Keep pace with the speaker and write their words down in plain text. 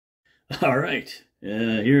All right.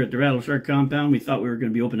 Here at the Rattle Shark compound, we thought we were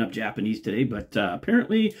going to be opening up Japanese today, but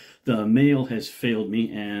apparently the mail has failed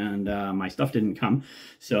me and my stuff didn't come.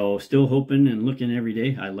 So still hoping and looking every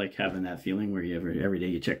day. I like having that feeling where every day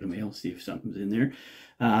you check the mail, see if something's in there.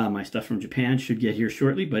 My stuff from Japan should get here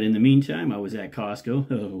shortly, but in the meantime, I was at Costco.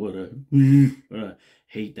 Oh, what a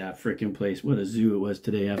hate that freaking place. What a zoo it was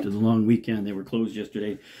today after the long weekend. They were closed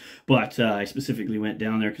yesterday. But I specifically went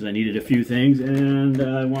down there because I needed a few things, and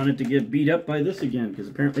I wanted to get beat up by this again because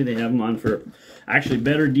apparently they have them on for actually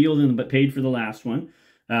better deal than but paid for the last one.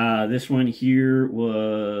 This one here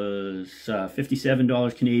was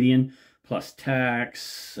 $57 Canadian plus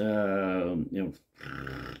tax. Going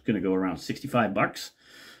to go around 65 bucks.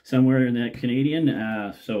 Somewhere in that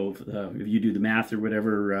Canadian. So if you do the math or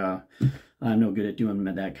whatever, I'm no good at doing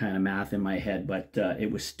that kind of math in my head, but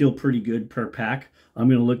it was still pretty good per pack. I'm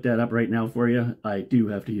going to look that up right now for you. I do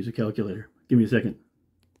have to use a calculator. Give me a second.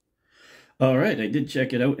 All right, I did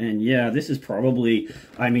check it out, and yeah, this is probably,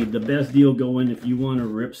 I mean, the best deal going if you want to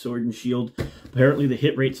rip Sword and Shield. Apparently the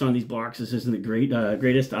hit rates on these boxes isn't the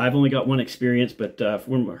greatest. I've only got one experience, but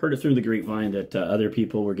heard it through the grapevine that other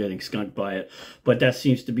people were getting skunked by it. But that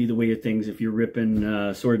seems to be the way of things if you're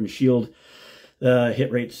ripping Sword and Shield.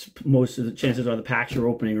 Hit rates, most of the chances are the packs you're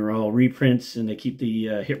opening are all reprints, and they keep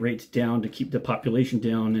the hit rates down to keep the population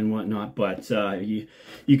down and whatnot. But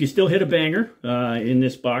you can still hit a banger in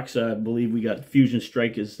this box. I believe we got Fusion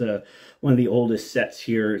Strike is one of the oldest sets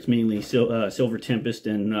here. It's mainly Silver Tempest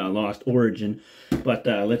and Lost Origin. But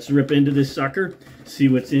let's rip into this sucker, see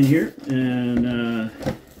what's in here, and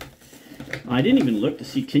I didn't even look to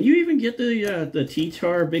see. Can you even get the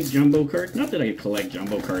T-Tar big jumbo card? Not that I collect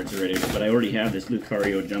jumbo cards already, but I already have this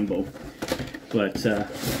Lucario jumbo. But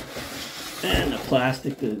and the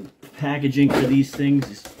plastic, the packaging for these things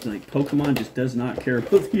is like Pokemon just does not care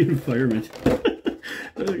about the environment.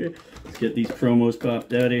 Okay, let's get these promos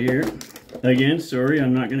popped out of here. Again, sorry,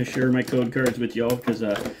 I'm not going to share my code cards with y'all because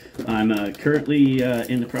I'm currently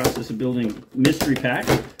in the process of building mystery pack.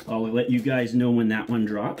 I'll let you guys know when that one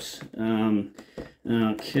drops.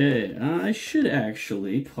 Okay, I should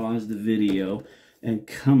actually pause the video and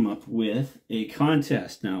come up with a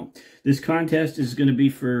contest. Now, this contest is going to be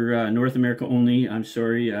for North America only. I'm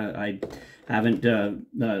sorry, I haven't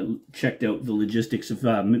checked out the logistics of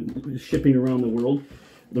shipping around the world.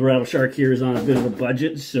 The Rattle Shark here is on a bit of a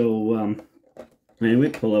budget, so anyway,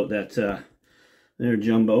 pull out that their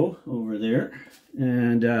jumbo over there,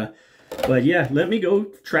 and but yeah, let me go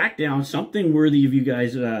track down something worthy of you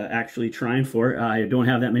guys actually trying for. I don't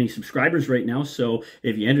have that many subscribers right now, so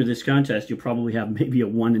if you enter this contest, you'll probably have maybe a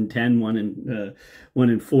 1 in 10, 1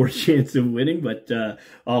 in 4 chance of winning. But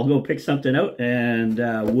I'll go pick something out, and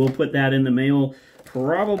we'll put that in the mail.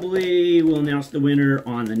 Probably we'll announce the winner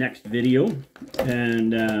on the next video,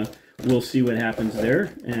 and we'll see what happens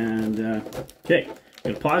there. And okay,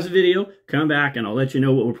 I'm gonna pause the video, come back, and I'll let you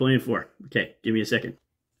know what we're playing for. Okay, give me a second.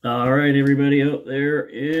 All right, everybody out there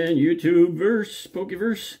in YouTube-verse,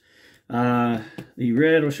 Pokeverse, the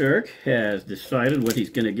Rattle Shark has decided what he's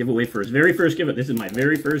going to give away for his very first giveaway. This is my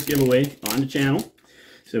very first giveaway on the channel,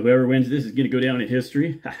 so whoever wins this is going to go down in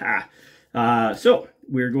history. So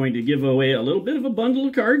we're going to give away a little bit of a bundle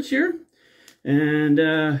of cards here,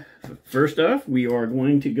 and first off, we are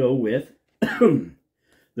going to go with the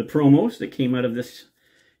promos that came out of this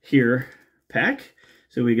here pack.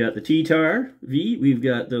 So we got the T-Tar V, we've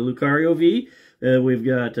got the Lucario V, we've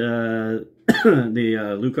got the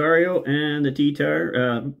Lucario and the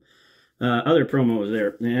T-Tar other promos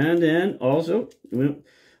there. And then also, well,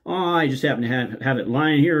 I just happen to have it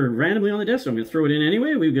lying here randomly on the desk, so I'm going to throw it in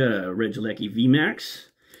anyway. We've got a Regieleki VMAX.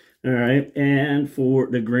 All right, and for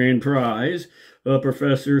the grand prize,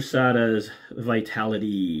 Professor Sada's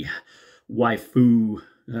Vitality Waifu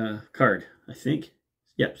card, I think.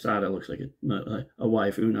 Yep, Sada looks like a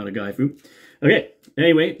waifu, not a gaifu. Okay,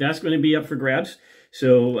 anyway, that's going to be up for grabs.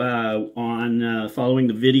 So on following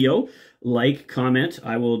the video, like, comment,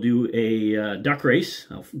 I will do a duck race.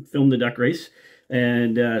 I'll film the duck race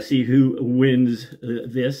and see who wins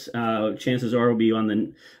this. Chances are will be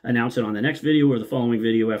announce it on the next video or the following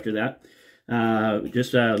video after that.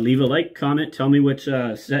 Just leave a like, comment, tell me which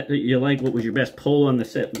set that you like, what was your best pull on the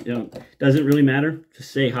set. You know, doesn't really matter.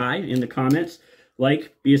 Just say hi in the comments.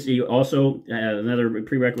 Like, also, another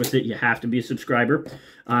prerequisite, you have to be a subscriber.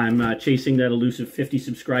 I'm chasing that elusive 50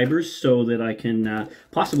 subscribers so that I can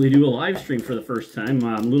possibly do a live stream for the first time.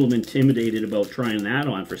 I'm a little intimidated about trying that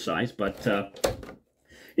on for size, but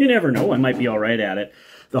you never know. I might be all right at it.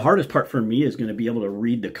 The hardest part for me is going to be able to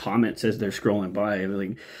read the comments as they're scrolling by,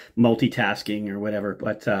 like multitasking or whatever.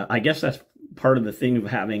 But I guess that's part of the thing of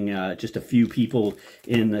having just a few people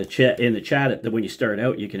in the chat. That when you start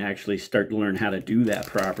out, you can actually start to learn how to do that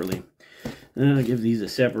properly. I'll give these a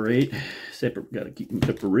separate. Got to keep them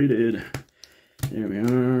separated. There we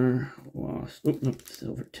are. Lost. Oh no,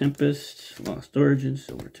 Silver Tempest, Lost Origin,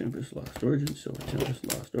 Silver Tempest, Lost Origin, Silver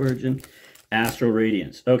Tempest, Lost Origin, Astral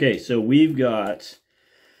Radiance. Okay, so we've got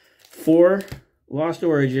 4 Lost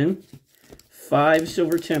Origin, 5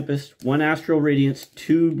 Silver Tempest, 1 Astral Radiance,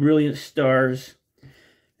 2 Brilliant Stars,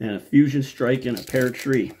 and a Fusion Strike and a Pear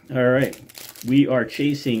Tree. All right, we are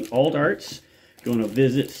chasing Alt Arts. Going to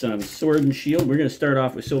visit some Sword and Shield. We're going to start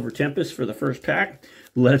off with Silver Tempest for the first pack.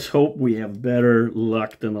 Let's hope we have better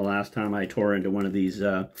luck than the last time I tore into one of these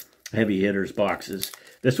heavy hitters boxes.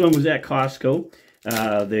 This one was at Costco.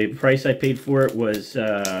 The price I paid for it was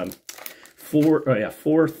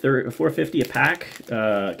 $4.50 a pack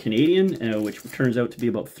Canadian, which turns out to be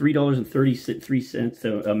about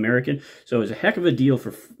 $3.33 American. So it was a heck of a deal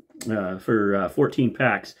for 14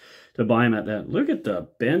 packs to buy them at that. Look at the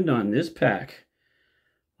bend on this pack.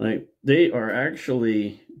 Like, they are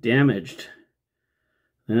actually damaged.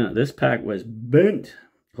 Yeah, this pack was bent.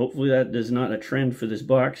 Hopefully that is not a trend for this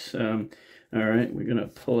box. All right, we're going to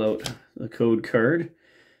pull out the code card.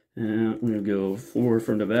 We're going to go 4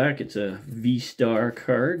 from the back. It's a V-Star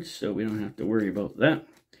card, so we don't have to worry about that.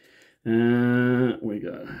 We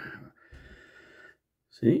got,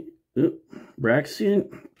 see,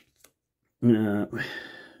 Braxian. We got a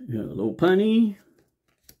little punny.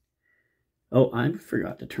 Oh, I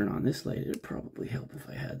forgot to turn on this light. It would probably help if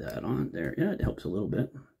I had that on there. Yeah, it helps a little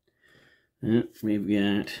bit. We've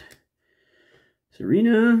got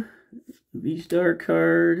Serena, V-Star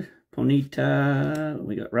card, Ponyta,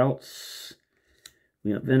 we got Routes,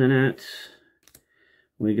 we got Venonat,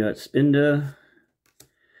 we got Spinda,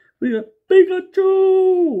 we got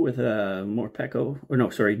Pikachu with Morpeko, or no,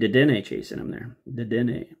 sorry, Dedenne chasing him there.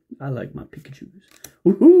 Dedenne. I like my Pikachus.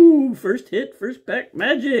 Woohoo! First hit, first pack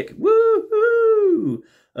magic. Woohoo!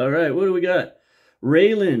 All right, what do we got?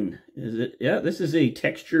 Raylan. Is it? Yeah, this is a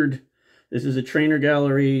textured, this is a trainer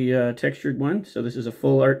gallery textured one. So this is a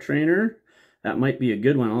full art trainer. That might be a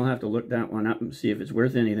good one. I'll have to look that one up and see if it's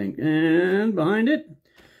worth anything. And behind it,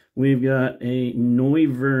 we've got a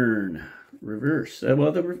Noivern reverse.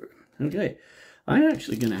 Okay. I'm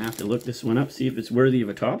actually going to have to look this one up, see if it's worthy of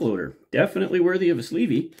a top loader. Definitely worthy of a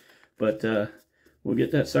sleevey, but we'll get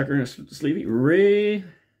that sucker in a sleevey.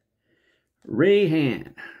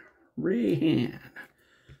 Rayhan.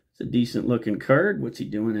 It's a decent looking card. What's he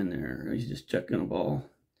doing in there? He's just checking a ball.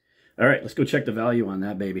 All right, let's go check the value on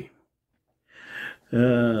that baby.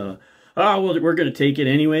 Well, we're going to take it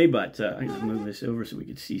anyway, but I'm going to move this over so we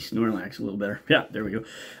can see Snorlax a little better. Yeah, there we go.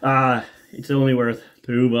 It's only worth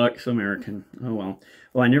 $2 American. Oh, well.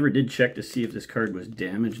 Oh, I never did check to see if this card was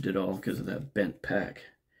damaged at all because of that bent pack.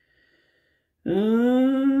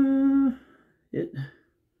 It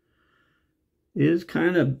is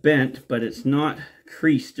kind of bent, but it's not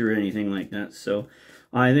creased or anything like that. So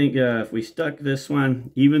I think if we stuck this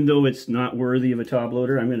one, even though it's not worthy of a top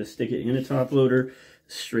loader, I'm going to stick it in a top loader,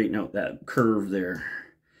 straighten out that curve there.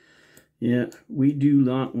 Yeah, we do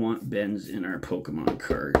not want bends in our Pokemon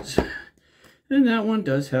cards. And that one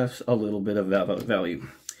does have a little bit of value.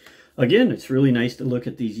 Again, it's really nice to look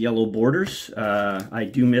at these yellow borders. I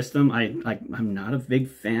do miss them. I'm not a big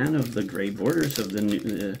fan of the gray borders of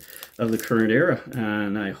the current era,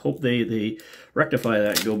 and I hope they rectify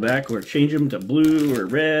that, go back or change them to blue or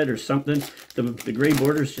red or something. The gray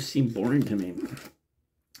borders just seem boring to me.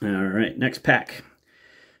 All right, next pack.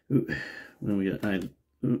 Ooh, when we got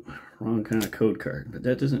wrong kind of code card, but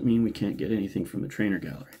that doesn't mean we can't get anything from the trainer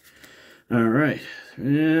gallery. All right,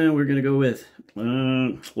 and we're gonna go with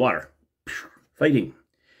water, fighting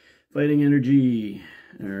energy.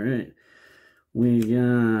 All right, we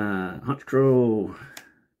got Honchkrow,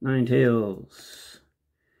 Ninetales,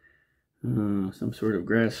 some sort of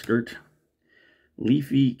grass skirt,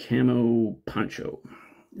 leafy camo poncho.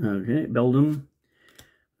 Okay, Beldum.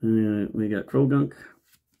 We got Krogunk.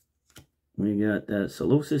 We got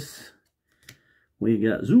Solosis. We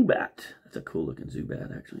got Zubat. That's a cool looking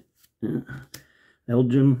Zubat, actually. Yeah.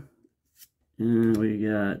 Elgin. And we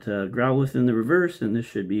got Growlithe in the reverse, and this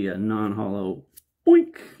should be a non-hollow.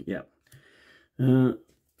 Boink! Yep.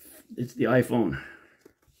 It's the iPhone.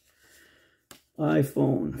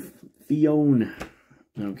 Fiona.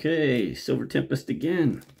 Okay, Silver Tempest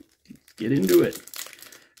again. Let's get into it.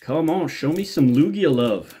 Come on, show me some Lugia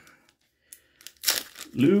love.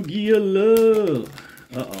 Lugia love.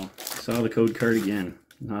 Uh-oh. Saw the code card again.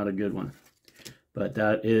 Not a good one. But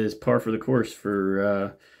that is par for the course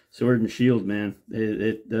for Sword and Shield, man.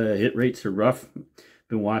 The hit rates are rough.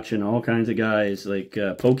 been watching all kinds of guys like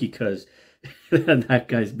Pokey, cuz that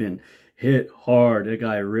guy's been hit hard. That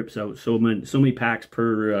guy rips out so many packs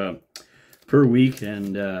per week,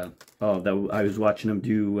 and I was watching him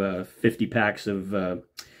do 50 packs of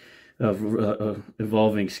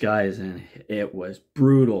Evolving Skies, and it was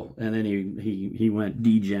brutal. And then he went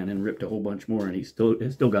degen and ripped a whole bunch more, and he's still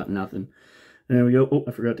got nothing. And there we go. Oh,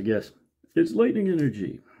 I forgot to guess. It's lightning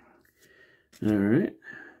energy. All right,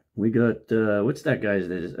 we got what's that guy's?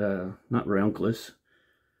 That is not Raunkless.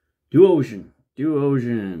 Duosion.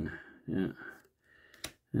 Yeah.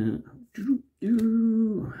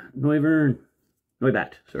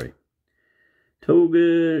 Noibat, sorry.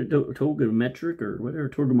 Togemetric or whatever,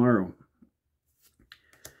 Torgamaro.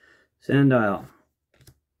 Sandile.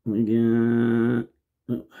 We got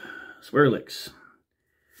Swirlix.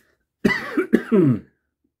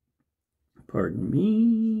 Pardon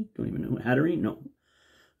me. Don't even know. Hatterene? No.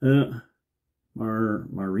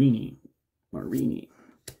 Marini.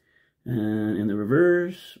 And in the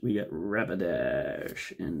reverse, we got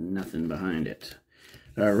Rapidash and nothing behind it.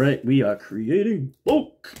 All right, we are creating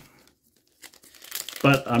bulk.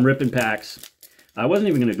 But I'm ripping packs. I wasn't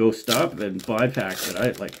even going to go stop and buy packs, but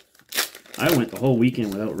I went the whole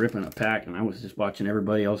weekend without ripping a pack, and I was just watching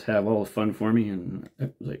everybody else have all the fun for me, and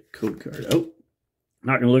it was like code card. Oh,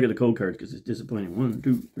 not going to look at the code cards because it's disappointing. 1,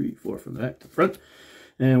 2, 3, 4 from the back to the front.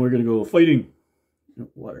 And we're going to go fighting.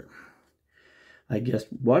 Water. I guessed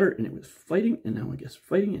water, and it was fighting, and now I guess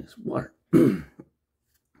fighting, and it's water. Let's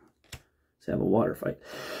have a water fight.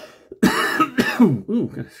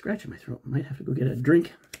 Ooh, got a scratch in my throat. Might have to go get a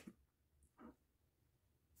drink.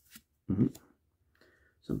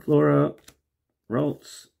 Some Flora,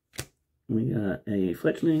 Ralts. We got a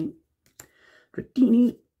Fletchling,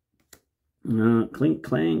 Dratini, Clink,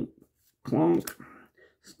 Clang, Clonk,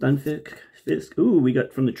 Stunfisk, Fisk. Ooh, we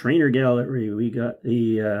got from the Trainer Gallery. We got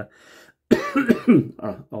the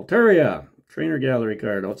Altaria Trainer Gallery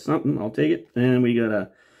card. Oh, it's something. I'll take it. And we got a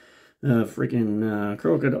freaking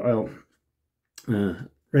Crocodile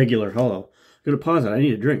regular hollow. Gotta pause it. I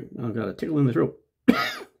need a drink. I've got a tickle in the throat.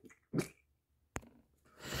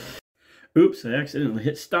 Oops, I accidentally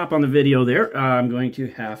hit stop on the video there. I'm going to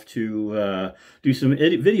have to do some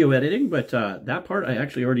video editing, but that part I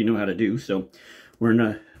actually already know how to do. So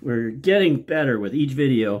we're getting better with each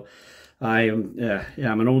video. I'm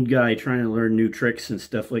an old guy trying to learn new tricks and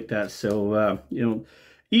stuff like that. So you know,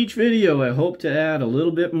 each video I hope to add a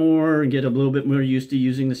little bit more and get a little bit more used to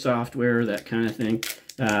using the software, that kind of thing.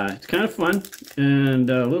 It's kind of fun and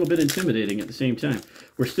a little bit intimidating at the same time.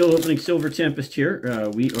 We're still opening Silver Tempest here.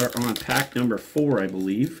 We are on pack number 4, I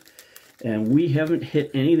believe. And we haven't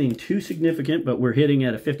hit anything too significant, but we're hitting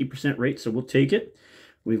at a 50% rate, so we'll take it.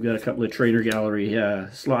 We've got a couple of Trainer Gallery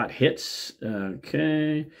slot hits.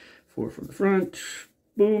 Okay, 4 from the front.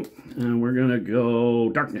 Boom. And we're going to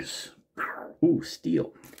go Darkness. Ooh,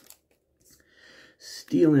 Steel.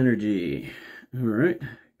 Steel Energy. All right,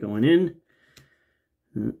 going in.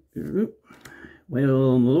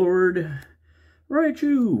 Well, Lord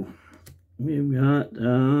Raichu. We've got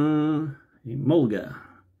Emolga.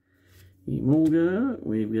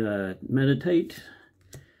 We've got Meditate.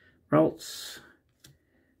 Ralts.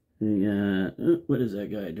 We got, what is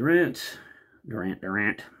that guy? Durant.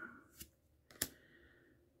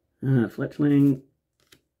 Fletchling.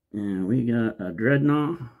 And we got a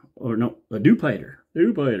Dreadnought. Or no, a Dewpider.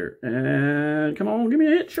 And come on, give me a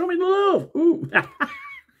hit. Show me the love. Ooh.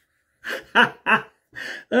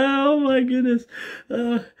 Oh my goodness.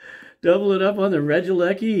 Double it up on the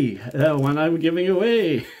Regieleki. That one I'm giving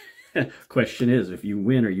away. Question is, if you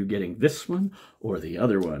win, are you getting this one or the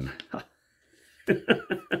other one?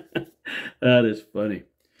 That is funny.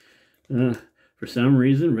 For some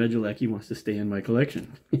reason, Regieleki wants to stay in my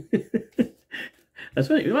collection. That's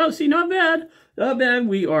funny. Well, see, not bad. Not bad.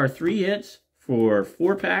 We are 3 hits for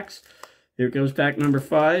 4 packs. Here goes pack number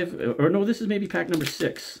 5. Or no, this is maybe pack number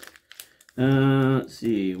 6. Let's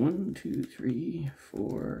see. 1, 2, 3,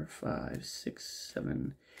 4, 5, 6,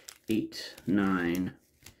 7, 8, 9.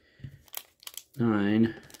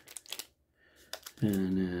 9.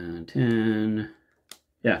 And 10.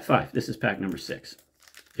 Yeah, 5. This is pack number 6.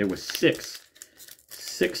 There was 6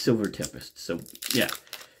 Silver Tempest. So, yeah.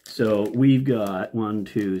 So we've got 1,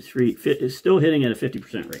 2, 3. It's still hitting at a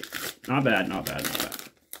 50% rate. Not bad, not bad, not bad.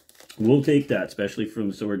 We'll take that, especially from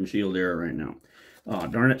the Sword and Shield era right now. Oh,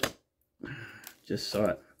 darn it. Just saw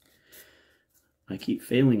it. I keep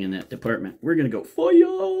failing in that department. We're going to go fire.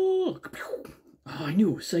 Oh, I knew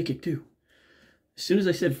it was psychic too. As soon as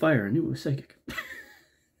I said fire, I knew it was psychic.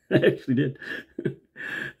 I actually did.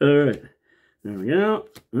 All right. There we go.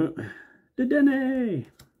 Dedenne.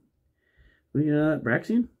 We got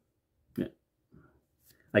Braxian. Yeah.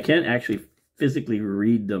 I can't actually physically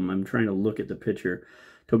read them. I'm trying to look at the picture.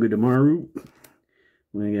 Togedemaru.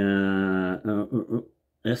 We got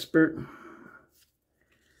Esper.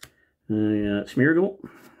 We got Smeargle.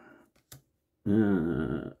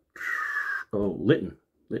 Litten.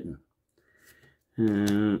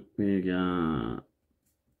 We got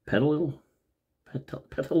Petalil.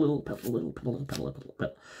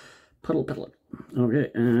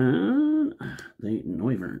 Okay, and the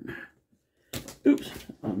Noivern. Oops,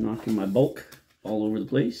 I'm knocking my bulk all over the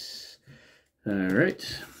place. All right,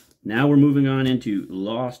 now we're moving on into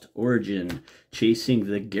Lost Origin, chasing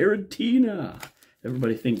the Giratina.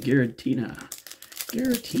 Everybody think Giratina.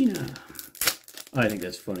 Giratina. I think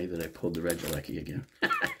that's funny that I pulled the Regieleki again.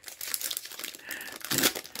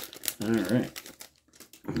 All right.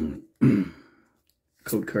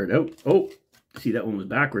 Code card out. Oh, see, that one was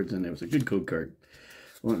backwards, and it was a good code card.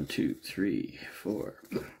 1, 2, 3, 4.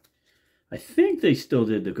 I think they still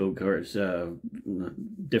did the code cards,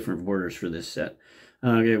 different borders for this set.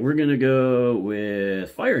 Okay, we're going to go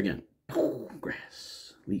with fire again. Oh,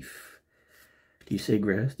 grass, leaf. Do you say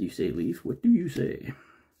grass? Do you say leaf? What do you say?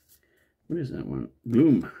 What is that one?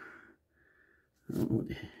 Bloom. Oh,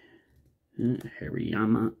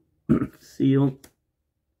 Hariyama. Seal.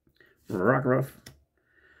 Rockruff.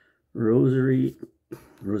 Roselia.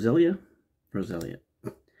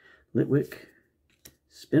 Litwick.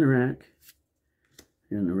 Spinarak.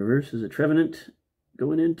 And the reverse is a Trevenant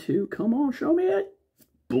going into, come on, show me it.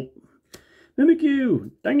 Boom.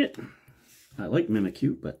 Mimikyu. Dang it. I like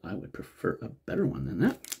Mimikyu, but I would prefer a better one than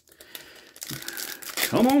that.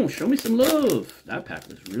 Come on, show me some love. That pack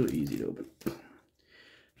was really easy to open.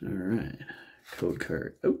 All right. Code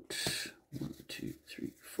card out. 1, 2,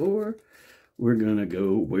 3, 4. We're going to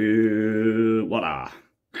go with water.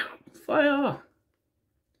 Fire.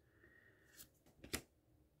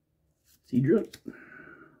 Seadra.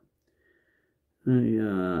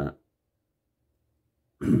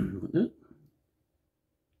 What's that?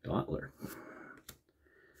 Dottler.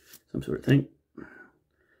 Some sort of thing.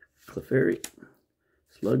 Clefairy.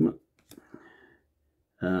 Slugma.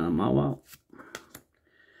 Mawile.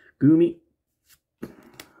 Goomy.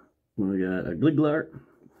 We got a Gligar.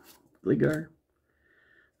 Was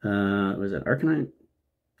that Arcanine?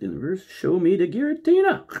 In the reverse. Show me the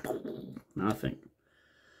Giratina. Nothing.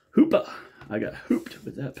 Hoopa. I got hooped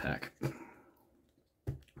with that pack.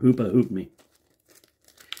 Hoopa hooped me.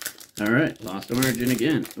 Alright, Lost Origin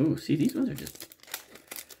again. Oh, see, these ones are just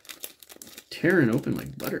tearing open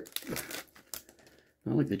like butter.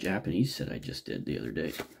 Not like the Japanese set I just did the other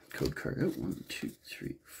day. Code card out. 1, 2,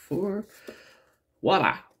 3, 4.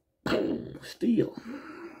 Voila! Steel.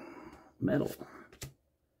 Metal.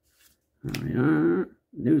 There we are.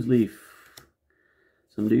 Newsleaf.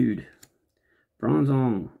 Some dude.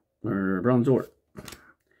 Bronzong. Or Bronzor.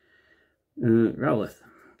 Growlithe.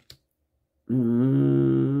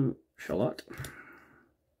 Shalot.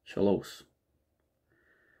 Shalos.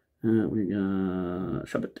 We got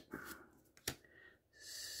Shubbit.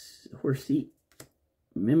 Horsey.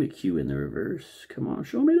 Mimikyu in the reverse. Come on,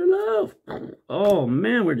 show me the love. Oh,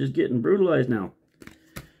 man, we're just getting brutalized now.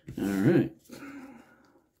 All right.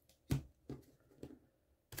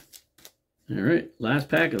 All right, last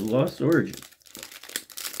pack of Lost Origin.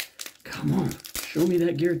 Come on, show me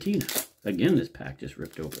that Giratina. Again, this pack just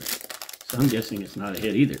ripped open. So I'm guessing it's not a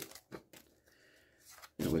hit either.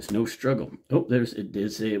 There was no struggle. Oh, it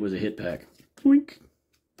did say it was a hit pack. Boink.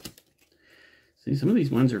 See, some of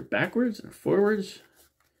these ones are backwards or forwards.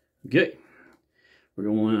 Okay. We're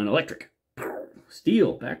going on electric.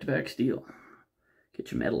 Steel, back-to-back steel.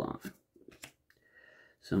 Get your metal on.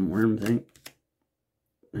 Some worm thing.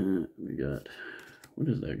 We got, what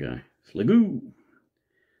is that guy? Sligoo.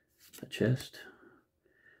 A chest.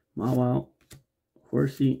 Mawile.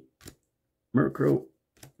 Horsey. Murkrow.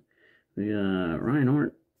 We got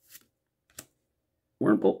Reinhardt.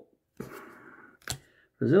 Wurmple.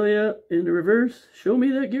 Roselia in the reverse. Show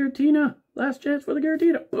me that Giratina. Last chance for the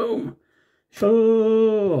Giratina. Boom.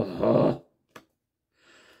 Show.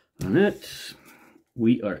 On that,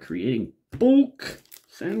 we are creating bulk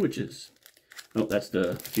sandwiches. Oh, that's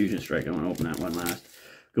the Fusion Strike. I want to open that one last.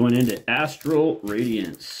 Going into Astral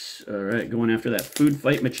Radiance. All right, going after that Food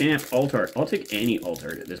Fight Machamp Altart. I'll take any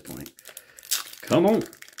Altart at this point. Come on.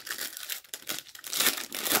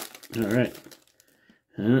 All right.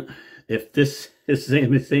 If this is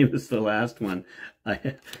the same as the last one, I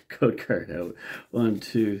have code card out. 1,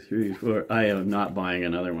 2, 3, 4. I am not buying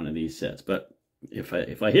another one of these sets, but if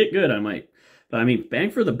I hit good, I might. But I mean,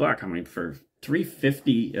 bang for the buck. I mean, for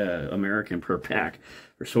 $3.50 American per pack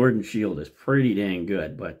for Sword and Shield is pretty dang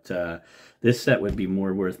good. But this set would be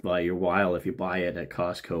more worth by your while if you buy it at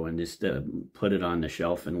Costco and just put it on the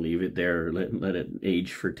shelf and leave it there. Let it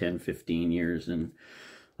age for 10, 15 years and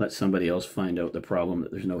let somebody else find out the problem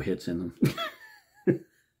that there's no hits in them.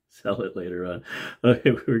 Sell it later on.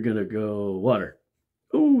 Okay, we're going to go water.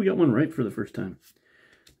 Oh, we got one right for the first time.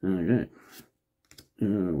 All right.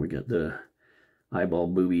 We got the eyeball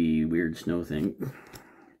booby weird snow thing.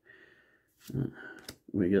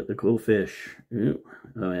 We got the cool fish. Ooh.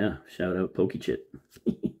 Oh yeah, shout out Pokey Chit.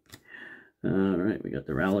 All right, we got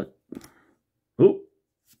the rowlet. Oh,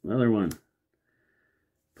 another one.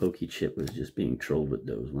 Pokey Chit was just being trolled with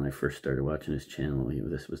those when I first started watching his channel.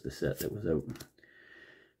 This was the set that was out.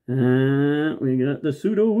 We got the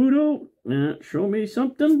Pseudo-Wudo. Show me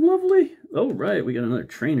something lovely. Oh, right. We got another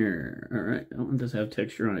trainer. All right. That one does have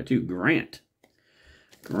texture on it, too. Grant.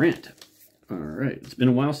 All right. It's been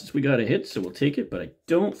a while since we got a hit, so we'll take it. But I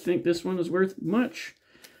don't think this one is worth much.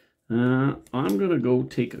 I'm going to go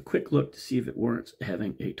take a quick look to see if it warrants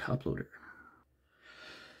having a top loader.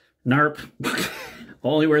 Narp.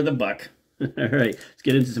 Only worth a buck. All right, let's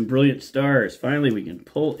get into some brilliant stars. Finally, we can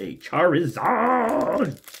pull a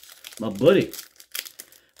Charizard. My buddy.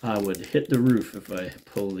 I would hit the roof if I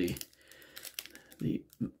pull the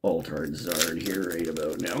Altard Zard here right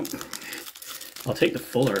about now. I'll take the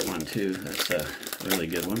full art one too. That's a really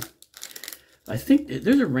good one. I think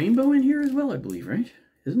there's a rainbow in here as well, I believe, right?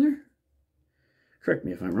 Isn't there? Correct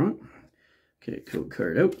me if I'm wrong. Okay, code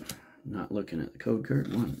card out. Not looking at the code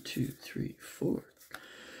card. 1, 2, 3, 4.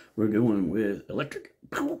 We're going with electric.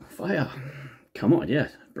 Fire. Come on,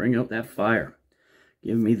 yes. Bring out that fire.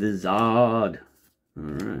 Give me the Zod. All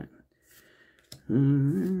right.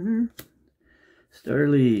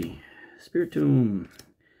 Starly. Spiritomb.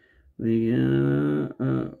 We got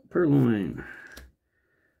Purloin.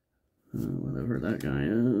 Whatever that guy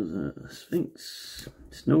is. Sphinx.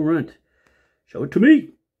 Snorunt. Show it to me.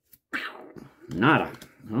 Nada.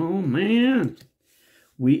 Oh, man.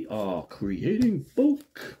 We are creating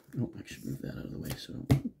bulk. Oh, I should move that out of the way. So,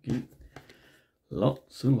 okay.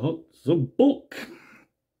 Lots and lots of bulk.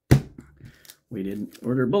 We didn't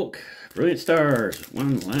order bulk. Brilliant stars.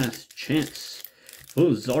 One last chance.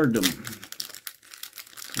 Oh, Zardom.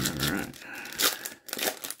 All right.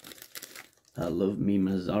 I love me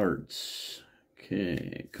my Zards.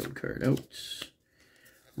 Okay, code card out.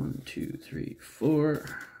 1, 2, 3, 4.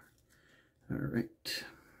 All right.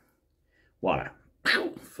 Water.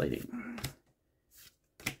 Fighting.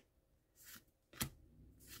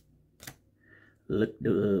 Look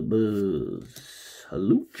the buzz.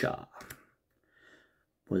 Halucha.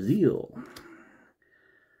 Wazeel.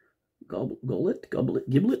 Goblet.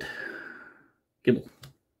 Giblet. Gibble.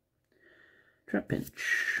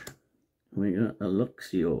 Trapinch. We got a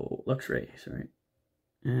Luxray, sorry.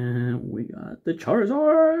 And we got the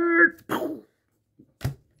Charizard.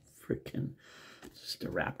 Freaking just a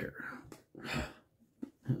raptor.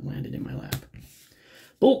 It landed in my lap.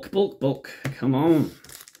 Bulk. Come on.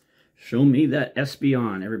 Show me that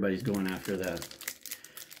Espeon. Everybody's going after that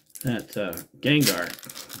Gengar.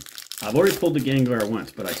 I've already pulled the Gengar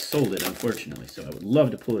once, but I sold it, unfortunately. So I would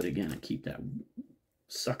love to pull it again and keep that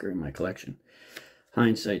sucker in my collection.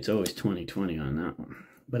 Hindsight's always 20/20 on that one.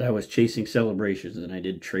 But I was chasing celebrations, and I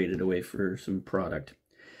did trade it away for some product.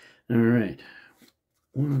 All right.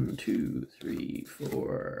 1, 2, 3,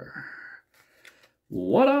 4.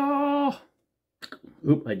 Water!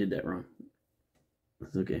 Oop, I did that wrong.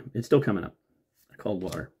 It's okay. It's still coming up. I called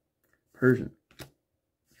water. Persian.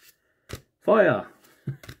 Fire!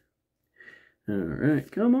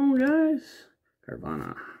 Alright, come on, guys.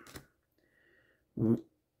 Carvana.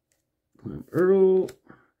 Earl.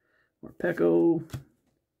 Morpeko.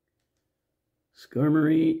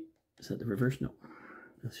 Skarmory. Is that the reverse? No.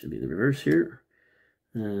 This should be the reverse here.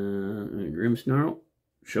 Grimmsnarl.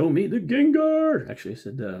 Show me the Gengar. Actually, I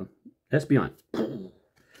said Espeon.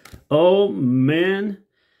 Oh, man.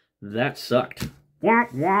 That sucked. Wah,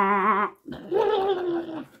 wah.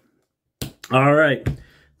 All right.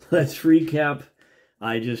 Let's recap.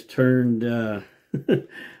 I just turned,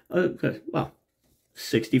 well,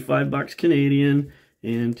 65 bucks Canadian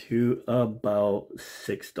into about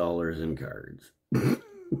 $6 in cards. We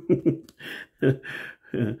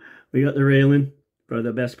got the Raylan, probably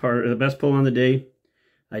the best pull on the day.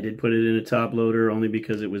 I did put it in a top loader only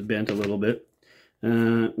because it was bent a little bit.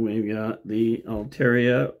 We got the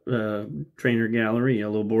Altaria Trainer Gallery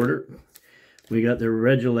Yellow Border. We got the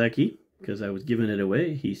Regieleki because I was giving it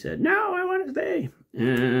away. He said, "No, I want to stay."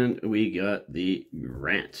 And we got the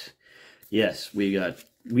Grant. Yes,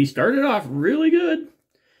 we started off really good,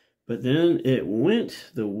 But then it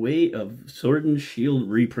went the way of Sword and Shield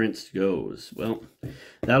reprints goes. Well,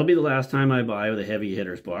 that'll be the last time I buy with a heavy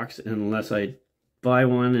hitters box, unless I buy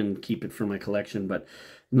one and keep it for my collection. But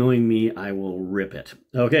knowing me, I will rip it.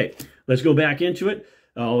 Okay, let's go back into it.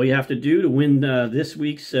 All you have to do to win this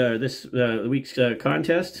week's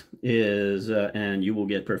contest is, and you will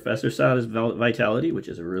get Professor Sada's Vitality, which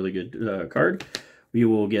is a really good card. You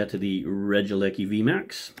will get the Regieleki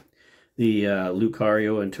VMAX, the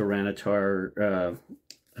Lucario and Tyranitar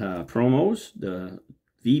promos, the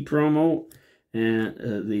V promo,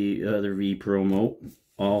 and the other V promo.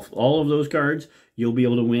 All of those cards you'll be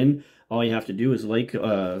able to win. All you have to do is like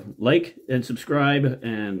and subscribe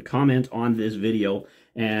and comment on this video,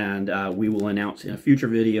 and we will announce in a future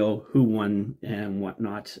video who won and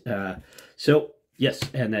whatnot. So yes,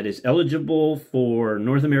 and that is eligible for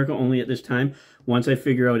North America only at this time. Once I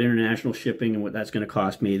figure out international shipping and what that's going to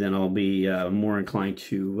cost me, then I'll be more inclined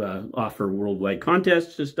to offer worldwide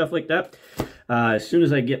contests and stuff like that. As soon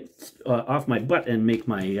as I get off my butt and make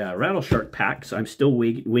my Rattle Shark packs, I'm still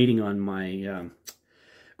waiting on my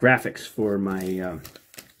graphics for my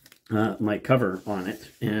my cover on it.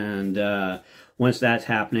 And once that's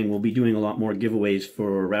happening, we'll be doing a lot more giveaways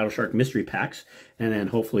for Rattle Shark mystery packs, and then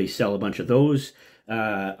hopefully sell a bunch of those.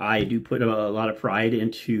 I do put a lot of pride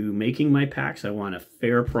into making my packs. I want a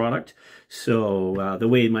fair product. So the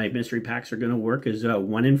way my mystery packs are going to work is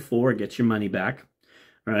 1 in 4 gets your money back,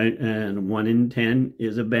 right? And 1 in 10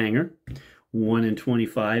 is a banger. 1 in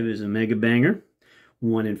 25 is a mega banger.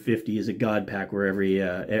 1 in 50 is a god pack, where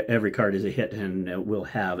every card is a hit, and we'll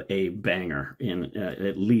have a banger in,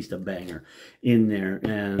 at least a banger in there.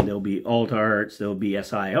 And there'll be alt arts, there'll be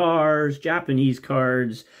SIRs, Japanese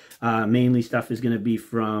cards. Mainly stuff is going to be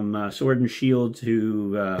from Sword and Shield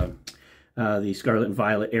to the Scarlet and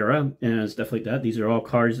Violet era and stuff like that. These are all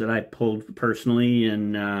cards that I pulled personally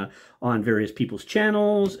and on various people's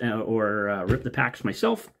channels, or ripped the packs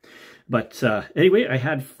myself. But anyway, I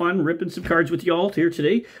had fun ripping some cards with y'all here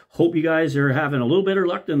today. Hope you guys are having a little better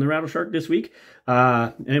luck than the Rattle Shark this week.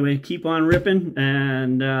 Anyway, keep on ripping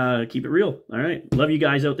and keep it real. All right. Love you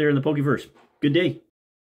guys out there in the Pokeverse. Good day.